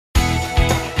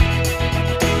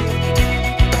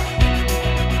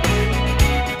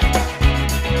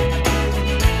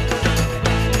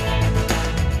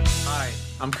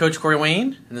Coach Corey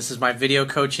Wayne, and this is my video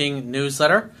coaching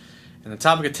newsletter. And the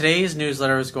topic of today's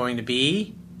newsletter is going to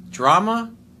be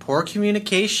drama, poor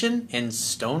communication, and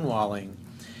stonewalling.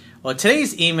 Well,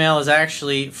 today's email is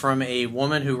actually from a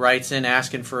woman who writes in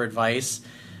asking for advice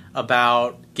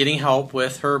about getting help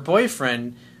with her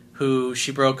boyfriend who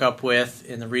she broke up with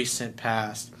in the recent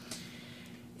past.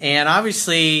 And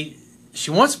obviously, she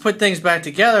wants to put things back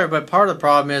together, but part of the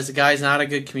problem is the guy's not a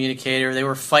good communicator. They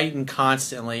were fighting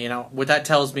constantly. You know, what that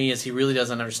tells me is he really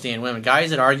doesn't understand women.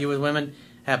 Guys that argue with women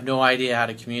have no idea how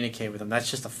to communicate with them.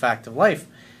 That's just a fact of life,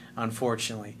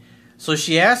 unfortunately. So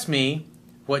she asked me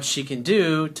what she can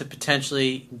do to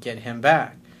potentially get him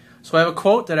back. So I have a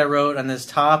quote that I wrote on this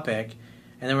topic,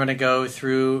 and then we're going to go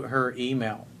through her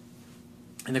email.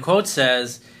 And the quote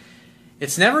says,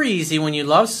 "It's never easy when you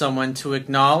love someone to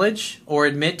acknowledge or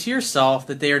admit to yourself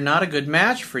that they are not a good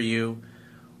match for you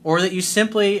or that you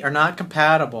simply are not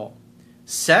compatible.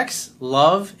 Sex,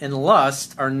 love, and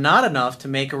lust are not enough to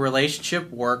make a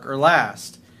relationship work or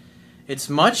last. It's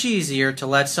much easier to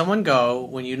let someone go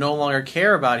when you no longer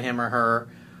care about him or her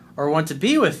or want to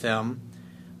be with them,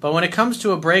 but when it comes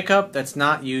to a breakup, that's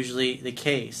not usually the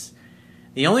case.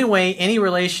 The only way any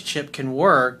relationship can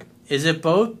work is if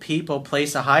both people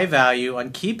place a high value on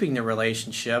keeping the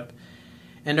relationship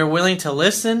and are willing to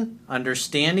listen,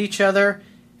 understand each other,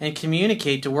 and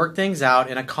communicate to work things out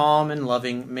in a calm and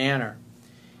loving manner.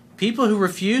 People who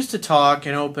refuse to talk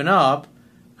and open up,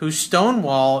 who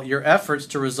stonewall your efforts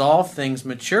to resolve things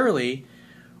maturely,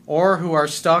 or who are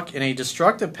stuck in a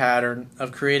destructive pattern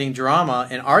of creating drama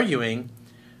and arguing,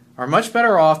 are much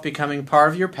better off becoming part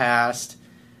of your past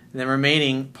than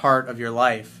remaining part of your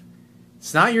life.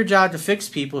 It's not your job to fix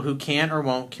people who can't or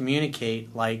won't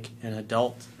communicate like an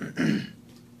adult."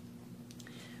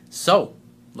 So,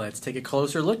 let's take a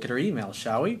closer look at her email,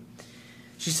 shall we?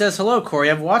 She says, "Hello,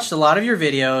 Corey. I've watched a lot of your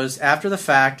videos after the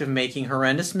fact of making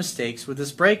horrendous mistakes with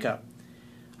this breakup.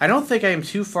 I don't think I am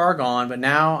too far gone, but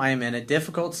now I am in a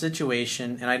difficult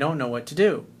situation and I don't know what to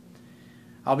do.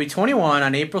 I'll be 21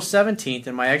 on April 17th,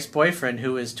 and my ex-boyfriend,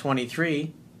 who is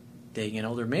 23, dating an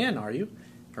older man, are you?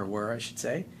 Or were, I should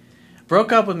say,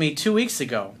 broke up with me 2 weeks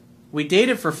ago. We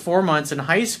dated for 4 months in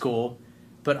high school,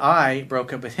 but I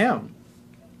broke up with him.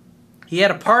 He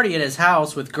had a party at his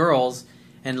house with girls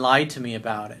and lied to me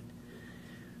about it."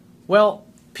 Well,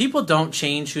 people don't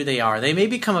change who they are. They may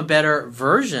become a better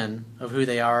version of who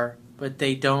they are, but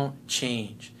they don't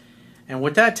change. And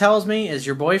what that tells me is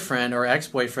your boyfriend or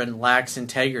ex-boyfriend lacks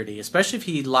integrity, especially if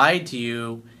he lied to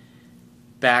you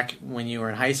back when you were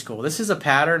in high school. This is a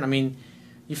pattern. I mean,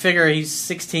 you figure he's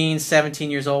 16, 17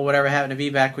 years old, whatever it happened to be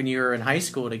back when you were in high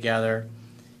school together,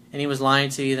 and he was lying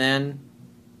to you then.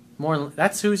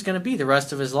 That's who he's going to be the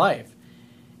rest of his life.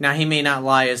 Now, he may not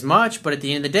lie as much, but at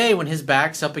the end of the day, when his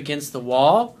back's up against the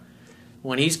wall,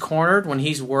 when he's cornered, when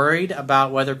he's worried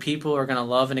about whether people are going to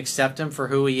love and accept him for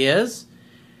who he is,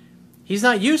 he's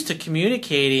not used to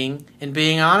communicating and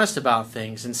being honest about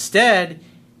things. Instead,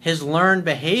 his learned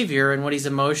behavior and what he's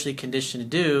emotionally conditioned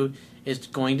to do is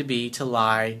going to be to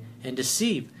lie and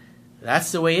deceive.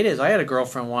 That's the way it is. I had a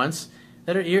girlfriend once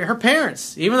that her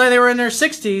parents, even though they were in their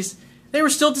 60s, they were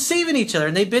still deceiving each other,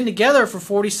 and they'd been together for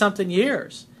 40-something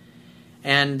years.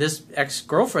 And this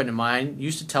ex-girlfriend of mine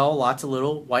used to tell lots of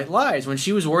little white lies. When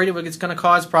she was worried it was going to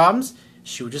cause problems,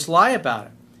 she would just lie about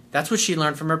it. That's what she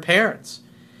learned from her parents.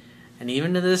 And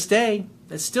even to this day,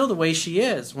 that's still the way she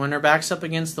is. When her back's up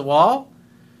against the wall,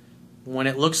 when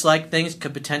it looks like things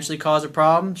could potentially cause a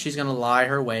problem, she's going to lie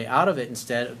her way out of it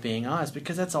instead of being honest,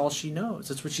 because that's all she knows.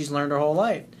 That's what she's learned her whole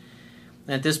life.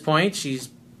 And at this point, she's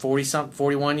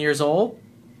 41 years old.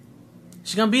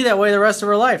 She's going to be that way the rest of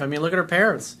her life. I mean, look at her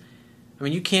parents. I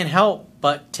mean, you can't help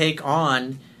but take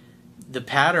on the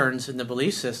patterns and the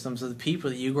belief systems of the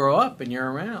people that you grow up and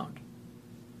you're around.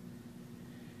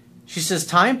 She says,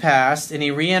 "Time passed and he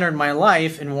re-entered my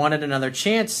life and wanted another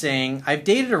chance, saying, 'I've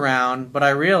dated around, but I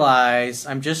realize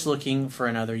I'm just looking for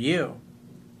another you.'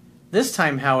 This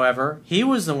time, however, he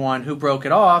was the one who broke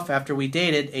it off after we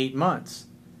dated 8 months.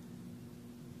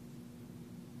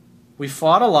 We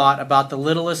fought a lot about the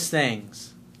littlest things."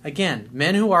 Again,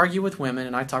 men who argue with women,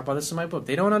 and I talk about this in my book,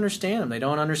 they don't understand them. They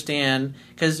don't understand,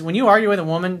 because when you argue with a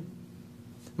woman,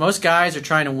 most guys are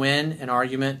trying to win an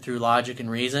argument through logic and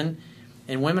reason,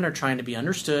 and women are trying to be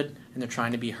understood and they're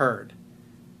trying to be heard.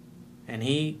 And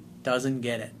he doesn't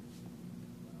get it.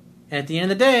 And at the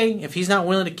end of the day, if he's not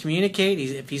willing to communicate,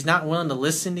 if he's not willing to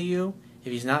listen to you,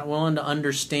 if he's not willing to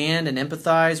understand and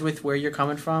empathize with where you're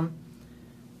coming from,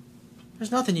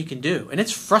 there's nothing you can do. And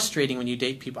it's frustrating when you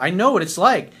date people. I know what it's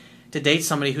like to date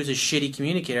somebody who's a shitty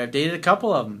communicator. I've dated a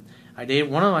couple of them. I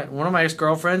dated one of my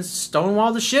ex-girlfriends,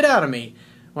 stonewalled the shit out of me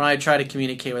when I try to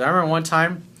communicate with her. I remember one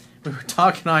time we were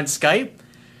talking on Skype,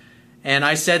 and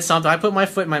I said something. I put my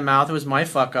foot in my mouth. It was my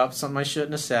fuck up, something I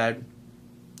shouldn't have said.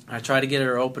 I tried to get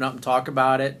her to open up and talk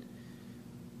about it.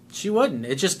 She wouldn't.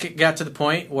 It just got to the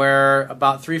point where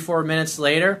about 3-4 minutes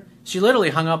later, she literally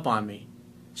hung up on me.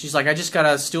 She's like, I just got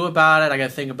to stew about it. I got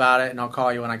to think about it, and I'll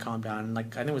call you when I calm down. And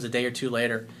like, I think it was a day or two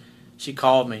later, she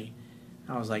called me.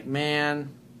 I was like, man,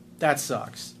 that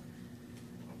sucks.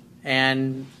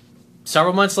 And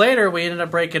several months later, we ended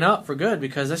up breaking up for good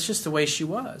because that's just the way she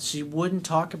was. She wouldn't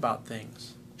talk about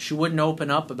things. She wouldn't open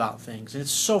up about things. And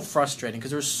it's so frustrating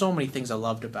because there were so many things I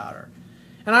loved about her.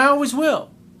 And I always will.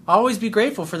 I'll always be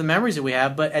grateful for the memories that we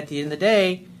have. But at the end of the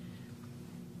day,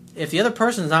 if the other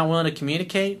person is not willing to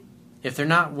communicate, if they're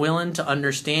not willing to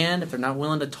understand, if they're not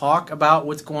willing to talk about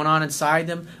what's going on inside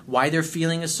them, why they're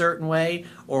feeling a certain way,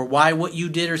 or why what you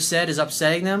did or said is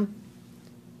upsetting them,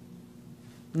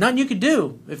 nothing you could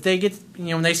do. If they get,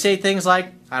 when they say things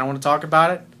like, I don't want to talk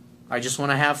about it, I just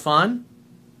want to have fun,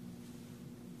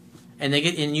 and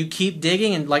you keep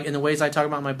digging, and like in the ways I talk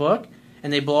about in my book,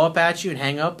 and they blow up at you and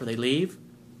hang up or they leave,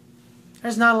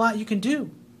 there's not a lot you can do.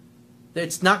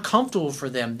 It's not comfortable for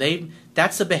them.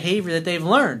 That's the behavior that they've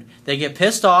learned. They get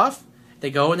pissed off,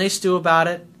 they go and they stew about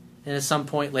it, and at some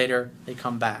point later they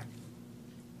come back.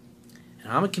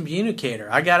 And I'm a communicator.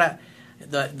 I gotta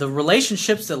the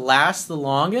relationships that last the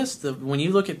longest. When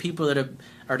you look at people that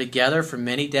are together for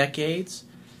many decades,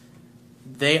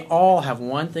 they all have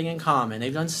one thing in common.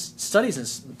 They've done studies,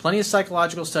 and plenty of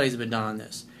psychological studies have been done on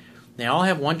this. They all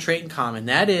have one trait in common.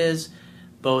 That is,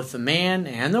 both the man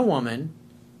and the woman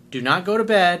do not go to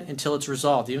bed until it's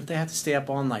resolved, even if they have to stay up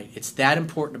all night. It's that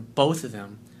important to both of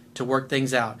them to work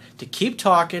things out, to keep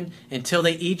talking until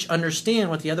they each understand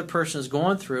what the other person is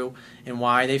going through and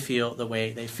why they feel the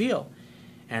way they feel.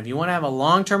 And if you want to have a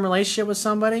long-term relationship with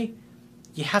somebody,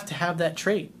 you have to have that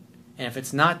trait. And if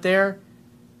it's not there,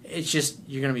 it's just,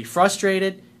 you're going to be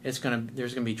frustrated, there's going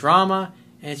to be drama,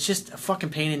 and it's just a fucking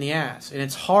pain in the ass. And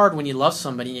it's hard when you love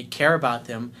somebody and you care about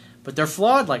them, but they're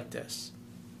flawed like this.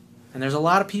 And there's a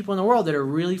lot of people in the world that are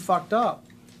really fucked up.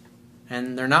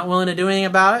 And they're not willing to do anything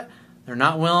about it. They're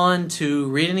not willing to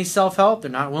read any self-help. They're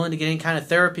not willing to get any kind of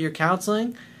therapy or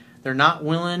counseling. They're not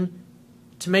willing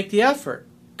to make the effort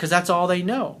because that's all they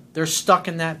know. They're stuck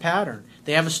in that pattern.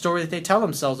 They have a story that they tell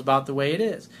themselves about the way it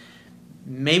is.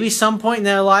 Maybe some point in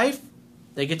their life,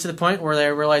 they get to the point where they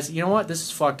realize, you know what, this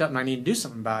is fucked up and I need to do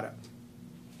something about it.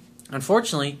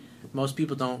 Unfortunately, most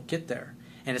people don't get there.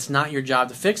 And it's not your job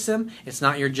to fix them. It's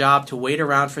not your job to wait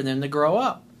around for them to grow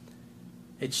up.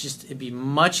 It'd be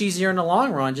much easier in the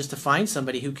long run just to find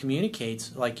somebody who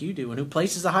communicates like you do and who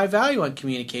places a high value on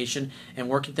communication and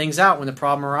working things out when the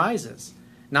problem arises.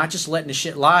 Not just letting the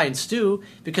shit lie and stew,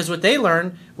 because what they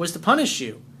learned was to punish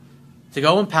you. To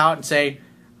go and pout and say,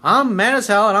 I'm mad as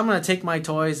hell and I'm going to take my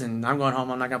toys and I'm going home.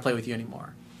 I'm not going to play with you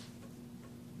anymore.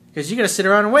 Because you got to sit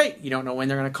around and wait. You don't know when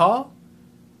they're going to call.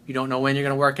 You don't know when you're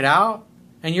going to work it out.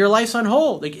 And your life's on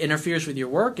hold. It interferes with your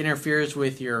work, interferes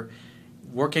with your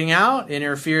working out,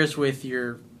 interferes with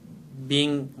your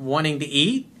wanting to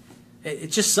eat. It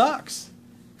just sucks.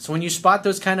 So when you spot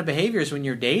those kind of behaviors when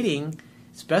you're dating,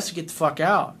 it's best to get the fuck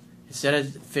out. Instead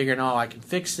of figuring, oh, I can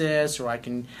fix this, or I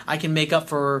can make up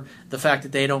for the fact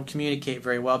that they don't communicate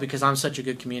very well because I'm such a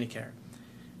good communicator.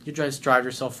 You just drive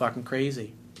yourself fucking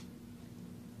crazy.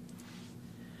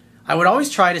 I would always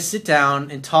try to sit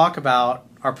down and talk about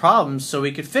our problems so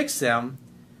we could fix them,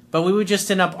 but we would just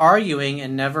end up arguing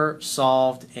and never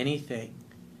solved anything.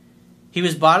 He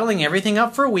was bottling everything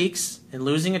up for weeks and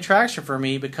losing attraction for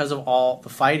me because of all the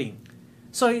fighting.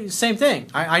 So, same thing.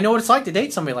 I know what it's like to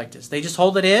date somebody like this. They just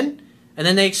hold it in, and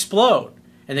then they explode.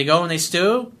 And they go and they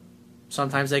stew.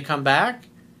 Sometimes they come back.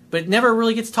 But it never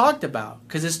really gets talked about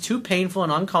because it's too painful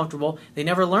and uncomfortable. They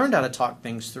never learned how to talk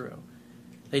things through.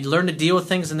 They learn to deal with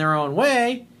things in their own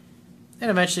way, and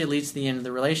eventually it leads to the end of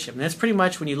the relationship. And that's pretty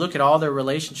much, when you look at all their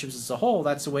relationships as a whole,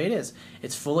 that's the way it is.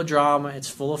 It's full of drama, it's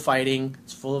full of fighting,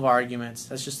 it's full of arguments.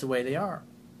 That's just the way they are.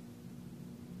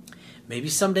 Maybe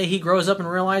someday he grows up and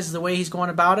realizes the way he's going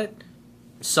about it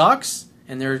sucks,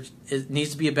 and it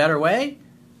needs to be a better way.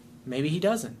 Maybe he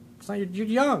doesn't. It's not, you're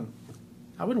young.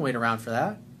 I wouldn't wait around for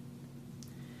that.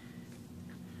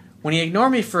 When he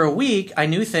ignored me for a week, I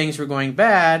knew things were going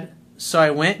bad, so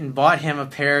I went and bought him a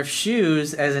pair of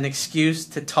shoes as an excuse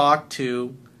to talk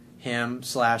to him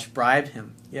 / bribe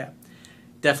him. Yeah,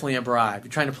 definitely a bribe.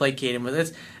 You're trying to placate him with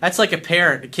it. That's like a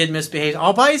parent. A kid misbehaves.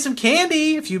 I'll buy you some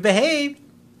candy if you behave.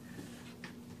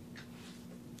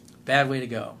 Bad way to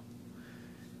go.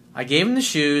 I gave him the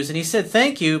shoes, and he said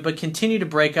thank you, but continued to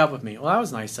break up with me. Well, that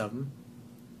was nice of him.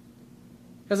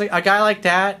 Because a guy like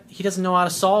that, he doesn't know how to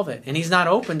solve it, and he's not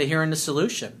open to hearing the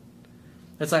solution.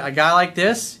 It's like a guy like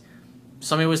this, if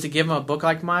somebody was to give him a book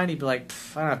like mine, he'd be like,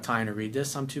 I don't have time to read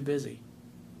this, I'm too busy.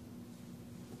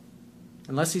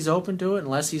 Unless he's open to it,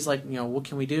 unless he's like, what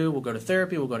can we do? We'll go to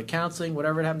therapy, we'll go to counseling,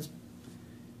 whatever it happens.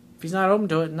 If he's not open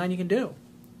to it, nothing you can do.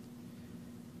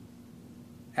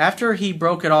 After he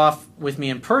broke it off with me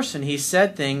in person, he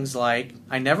said things like,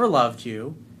 I never loved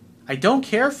you, I don't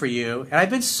care for you, and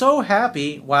I've been so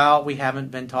happy while we haven't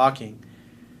been talking.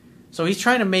 So he's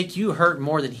trying to make you hurt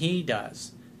more than he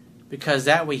does, because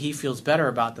that way he feels better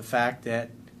about the fact that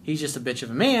he's just a bitch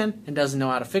of a man and doesn't know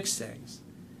how to fix things.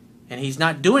 And he's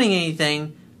not doing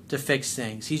anything to fix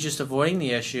things. He's just avoiding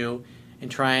the issue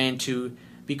and trying to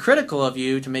be critical of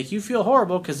you to make you feel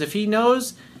horrible, because if he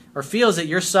knows or feels that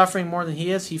you're suffering more than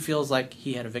he is, he feels like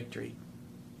he had a victory.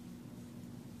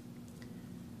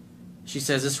 She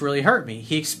says, this really hurt me.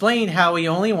 He explained how he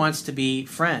only wants to be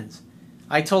friends.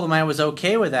 I told him I was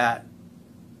okay with that.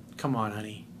 Come on,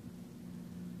 honey.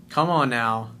 Come on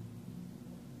now.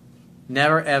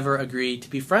 Never ever agree to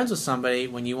be friends with somebody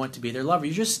when you want to be their lover.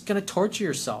 You're just going to torture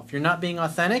yourself. You're not being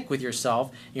authentic with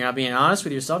yourself. You're not being honest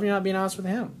with yourself. You're not being honest with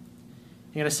him.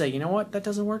 You're going to say, you know what? That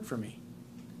doesn't work for me.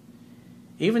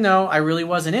 Even though I really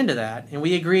wasn't into that, and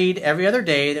we agreed every other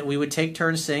day that we would take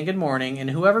turns saying good morning, and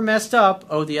whoever messed up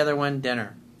owed the other one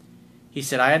dinner. He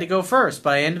said I had to go first,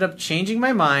 but I ended up changing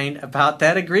my mind about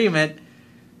that agreement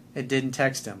and didn't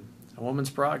text him. A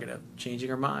woman's prerogative, changing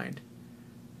her mind.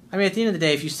 I mean, at the end of the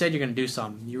day, if you said you're going to do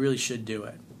something, you really should do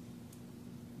it.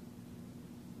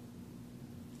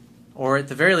 Or at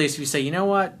the very least, if you say, you know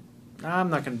what, I'm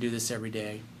not going to do this every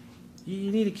day.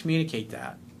 You need to communicate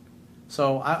that.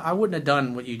 So I wouldn't have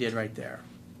done what you did right there.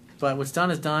 But what's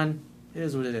done is done. It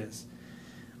is what it is.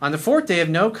 On the fourth day of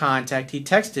no contact, he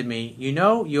texted me, you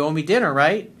know, you owe me dinner,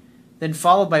 right? Then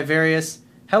followed by various,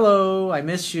 hello, I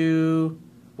miss you,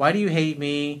 why do you hate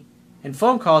me? And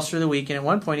phone calls through the week. And at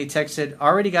one point he texted,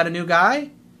 already got a new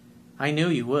guy? I knew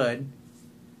you would.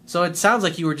 So it sounds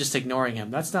like you were just ignoring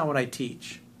him. That's not what I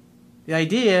teach. The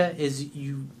idea is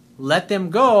you let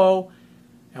them go,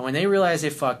 and when they realize they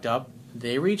fucked up,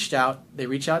 they reach out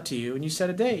to you, and you set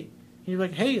a date. And you're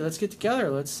like, hey, let's get together.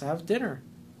 Let's have dinner.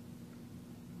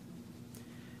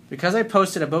 Because I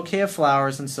posted a bouquet of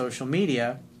flowers on social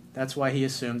media, that's why he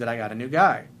assumed that I got a new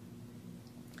guy.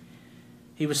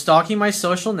 He was stalking my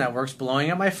social networks, blowing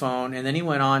up my phone, and then he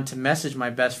went on to message my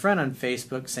best friend on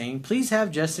Facebook saying, please have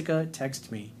Jessica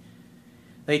text me.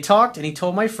 They talked, and he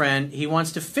told my friend he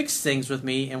wants to fix things with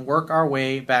me and work our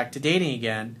way back to dating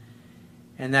again,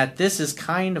 and that this is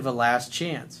kind of a last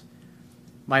chance.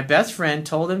 My best friend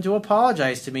told him to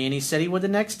apologize to me, and he said he would the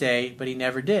next day, but he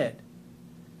never did.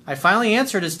 I finally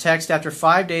answered his text after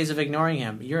 5 days of ignoring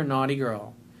him. You're a naughty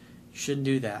girl. You shouldn't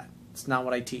do that. It's not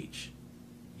what I teach.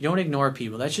 You don't ignore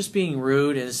people. That's just being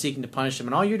rude and seeking to punish them,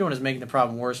 and all you're doing is making the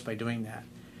problem worse by doing that.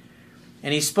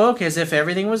 And he spoke as if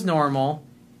everything was normal,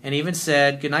 and even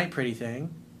said, good night, pretty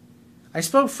thing. I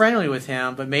spoke friendly with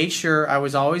him, but made sure I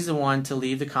was always the one to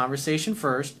leave the conversation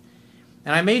first,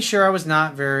 and I made sure I was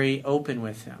not very open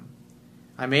with him.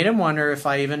 I made him wonder if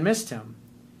I even missed him.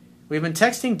 We've been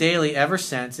texting daily ever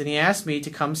since, and he asked me to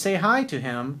come say hi to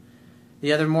him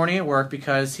the other morning at work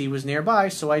because he was nearby,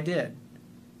 so I did.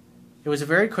 It was a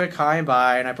very quick hi and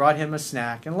bye, and I brought him a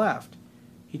snack and left.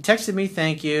 He texted me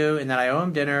thank you, and that I owe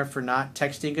him dinner for not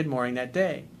texting good morning that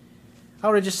day. I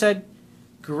would have just said,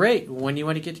 great, when you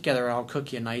want to get together, I'll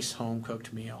cook you a nice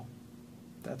home-cooked meal.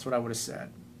 That's what I would have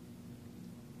said.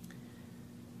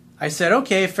 I said,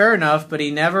 okay, fair enough, but he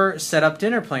never set up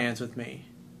dinner plans with me.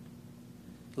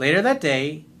 Later that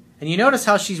day, and you notice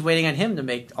how she's waiting on him to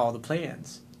make all the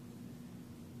plans.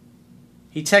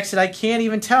 He texted, I can't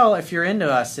even tell if you're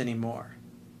into us anymore.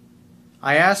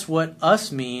 I asked what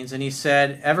us means, and he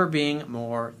said, ever being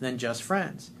more than just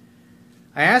friends.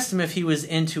 I asked him if he was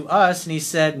into us, and he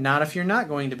said, not if you're not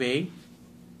going to be.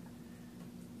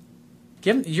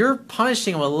 You're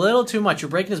punishing him a little too much.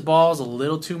 You're breaking his balls a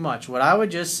little too much. What I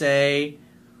would just say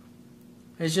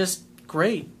is just,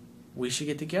 great. We should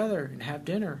get together and have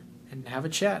dinner and have a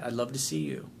chat. I'd love to see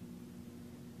you.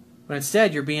 But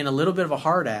instead, you're being a little bit of a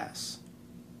hard ass.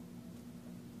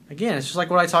 Again, it's just like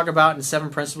what I talk about in 7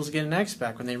 Principles of Getting an Ex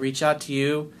Back. When they reach out to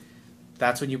you,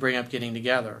 that's when you bring up getting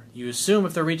together. You assume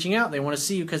if they're reaching out, they want to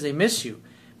see you because they miss you.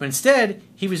 But instead,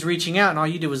 he was reaching out, and all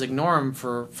you did was ignore him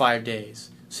for 5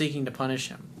 days, seeking to punish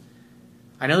him.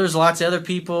 I know there's lots of other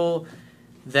people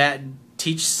that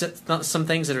teach some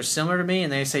things that are similar to me,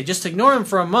 and they say, just ignore them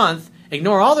for a month,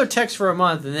 ignore all their texts for a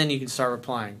month, and then you can start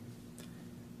replying.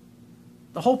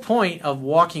 The whole point of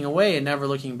walking away and never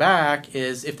looking back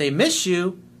is if they miss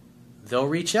you, they'll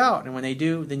reach out, and when they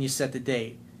do, then you set the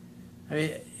date. I mean,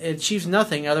 it achieves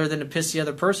nothing other than to piss the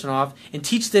other person off and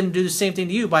teach them to do the same thing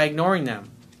to you by ignoring them.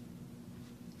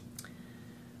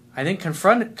 I then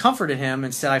comforted him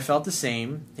and said I felt the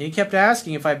same, and he kept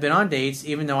asking if I'd been on dates,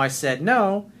 even though I said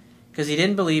no, because he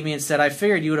didn't believe me and said I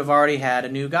figured you would have already had a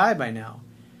new guy by now.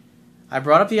 I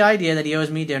brought up the idea that he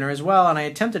owes me dinner as well, and I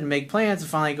attempted to make plans to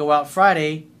finally go out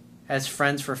Friday as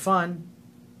friends for fun.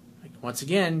 Once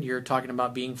again, you're talking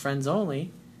about being friends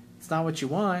only. It's not what you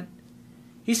want.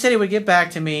 He said he would get back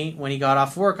to me when he got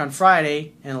off work on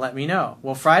Friday and let me know.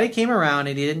 Well, Friday came around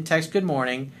and he didn't text good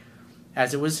morning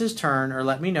as it was his turn or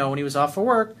let me know when he was off for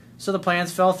work, so the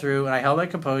plans fell through and I held my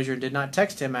composure and did not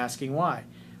text him asking why.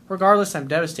 Regardless, I'm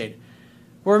devastated.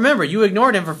 Well, remember, you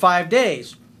ignored him for 5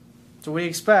 days. So what do you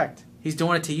expect? He's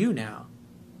doing it to you now.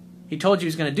 He told you he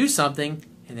was going to do something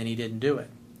and then he didn't do it.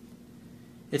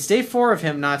 It's day 4 of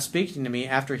him not speaking to me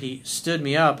after he stood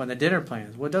me up on the dinner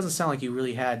plans. Well, it doesn't sound like you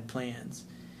really had plans.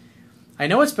 I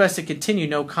know it's best to continue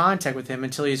no contact with him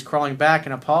until he's crawling back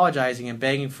and apologizing and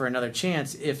begging for another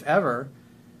chance, if ever.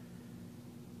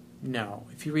 No.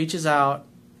 If he reaches out,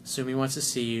 assume he wants to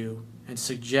see you, and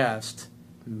suggest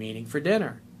meeting for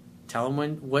dinner. Tell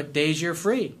him what days you're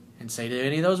free, and say, do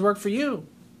any of those work for you?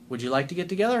 Would you like to get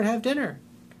together and have dinner?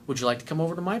 Would you like to come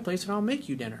over to my place and I'll make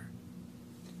you dinner?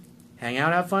 Hang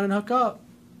out, have fun, and hook up.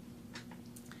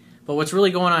 But what's really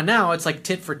going on now, it's like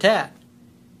tit for tat.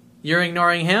 You're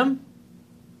ignoring him,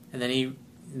 and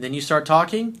then you start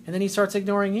talking, and then he starts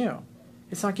ignoring you.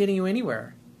 It's not getting you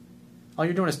anywhere. All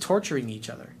you're doing is torturing each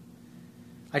other.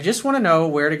 I just want to know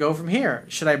where to go from here.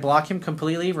 Should I block him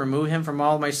completely, remove him from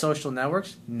all of my social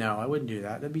networks? No, I wouldn't do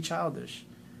that. That'd be childish.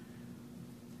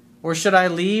 Or should I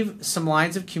leave some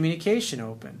lines of communication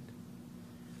open?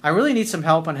 I really need some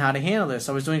help on how to handle this.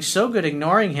 I was doing so good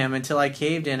ignoring him until I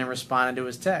caved in and responded to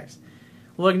his text.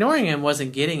 Well, ignoring him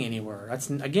wasn't getting anywhere. That's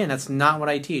not what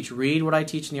I teach. Read what I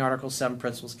teach in the article, 7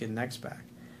 Principles Getting Next Back.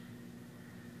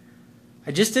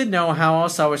 I just didn't know how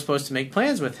else I was supposed to make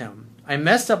plans with him. I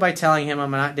messed up by telling him I'm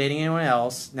not dating anyone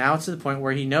else. Now it's to the point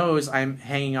where he knows I'm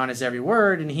hanging on his every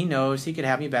word, and he knows he could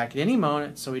have me back at any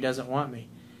moment, so he doesn't want me.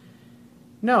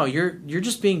 No, you're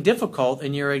just being difficult,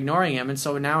 and you're ignoring him, and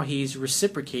so now he's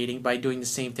reciprocating by doing the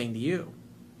same thing to you.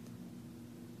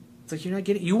 It's like you're not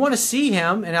getting. You want to see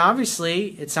him, and obviously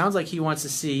it sounds like he wants to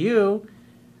see you,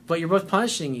 but you're both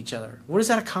punishing each other. What does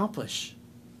that accomplish?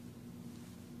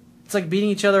 It's like beating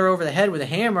each other over the head with a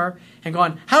hammer and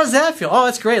going, "How does that feel? Oh,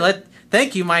 that's great.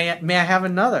 Thank you. May I have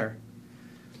another?"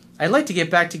 I'd like to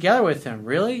get back together with him.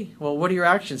 Really? Well, what are your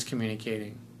actions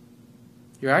communicating?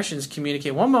 Your actions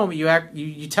communicate. One moment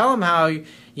you tell him how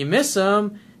you miss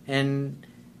him and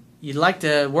you'd like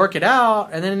to work it out,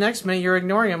 and then the next minute you're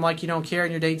ignoring him like you don't care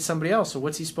and you're dating somebody else. So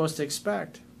what's he supposed to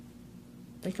expect?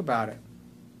 Think about it.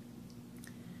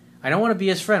 I don't want to be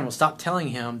his friend. Well, stop telling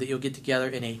him that you'll get together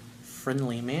in a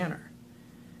friendly manner.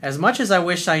 As much as I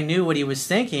wish I knew what he was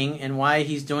thinking and why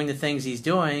he's doing the things he's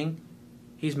doing,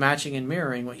 he's matching and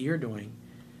mirroring what you're doing.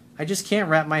 I just can't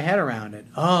wrap my head around it.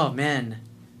 Oh, men.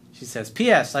 She says,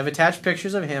 P.S. I've attached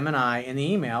pictures of him and I in the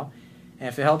email, and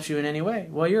if it helps you in any way.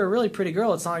 Well, you're a really pretty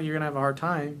girl. It's not like you're going to have a hard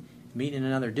time meeting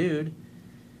another dude.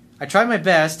 I tried my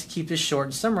best to keep this short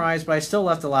and summarized, but I still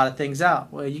left a lot of things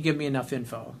out. Well, you give me enough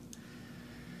info.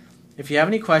 If you have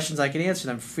any questions, I can answer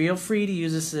them. Feel free to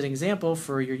use this as an example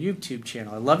for your YouTube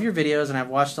channel. I love your videos, and I've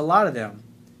watched a lot of them.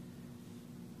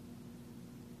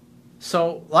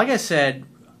 So, like I said,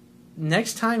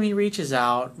 next time he reaches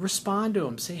out, respond to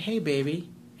him. Say, hey, baby,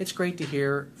 it's great to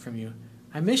hear from you.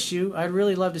 I miss you. I'd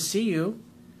really love to see you.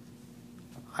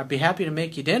 I'd be happy to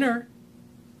make you dinner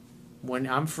when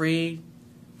I'm free.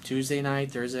 Tuesday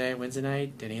night, Thursday night, Wednesday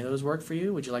night. Did any of those work for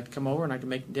you? Would you like to come over and I can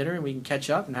make dinner and we can catch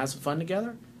up and have some fun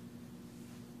together?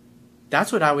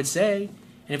 That's what I would say.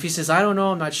 And if he says, I don't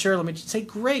know, I'm not sure, let me just say,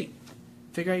 great.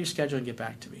 Figure out your schedule and get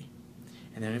back to me.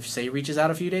 And then if say he reaches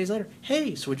out a few days later,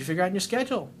 hey, so what'd you figure out in your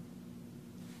schedule?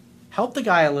 Help the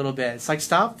guy a little bit. It's like,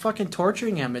 stop fucking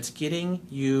torturing him. It's getting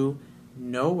you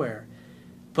nowhere.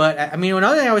 But, I mean,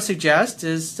 another thing I would suggest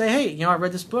is say, hey, I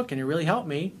read this book and it really helped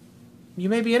me. You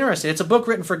may be interested. It's a book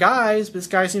written for guys, but this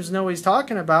guy seems to know what he's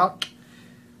talking about.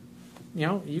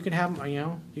 You can have,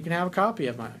 you can have a copy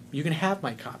of you can have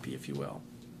my copy, if you will,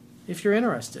 if you're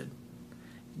interested.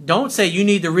 Don't say you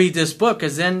need to read this book,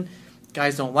 because then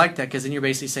guys don't like that, because then you're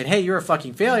basically saying, hey, you're a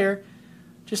fucking failure.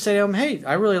 Just say to them, hey,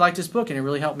 I really like this book, and it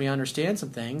really helped me understand some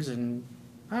things, and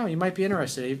you might be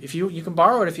interested. If you can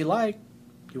borrow it if you like.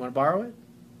 Do you want to borrow it?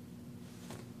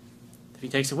 If he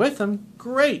takes it with him,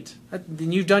 great.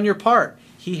 Then you've done your part.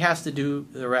 He has to do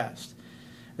the rest.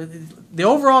 The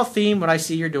overall theme, what I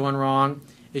see you're doing wrong,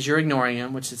 is you're ignoring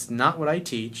him, which is not what I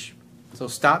teach. So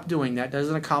stop doing that. It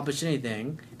doesn't accomplish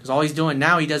anything, because all he's doing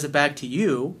now, he does it back to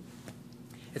you.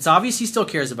 It's obvious he still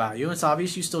cares about you. It's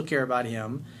obvious you still care about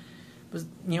him. But,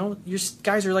 you know, you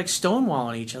guys are like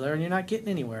stonewalling each other, and you're not getting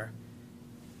anywhere.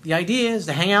 The idea is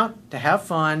to hang out, to have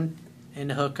fun, and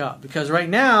to hook up. Because right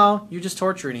now, you're just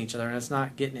torturing each other, and it's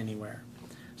not getting anywhere.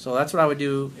 So that's what I would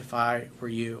do if I were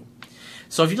you.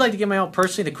 So if you'd like to get my help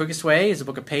personally, the quickest way is to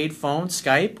book a paid phone,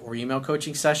 Skype, or email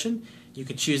coaching session. You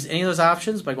can choose any of those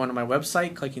options by going to my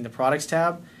website, clicking the products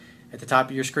tab at the top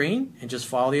of your screen, and just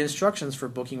follow the instructions for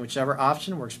booking whichever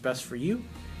option works best for you.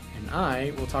 And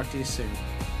I will talk to you soon.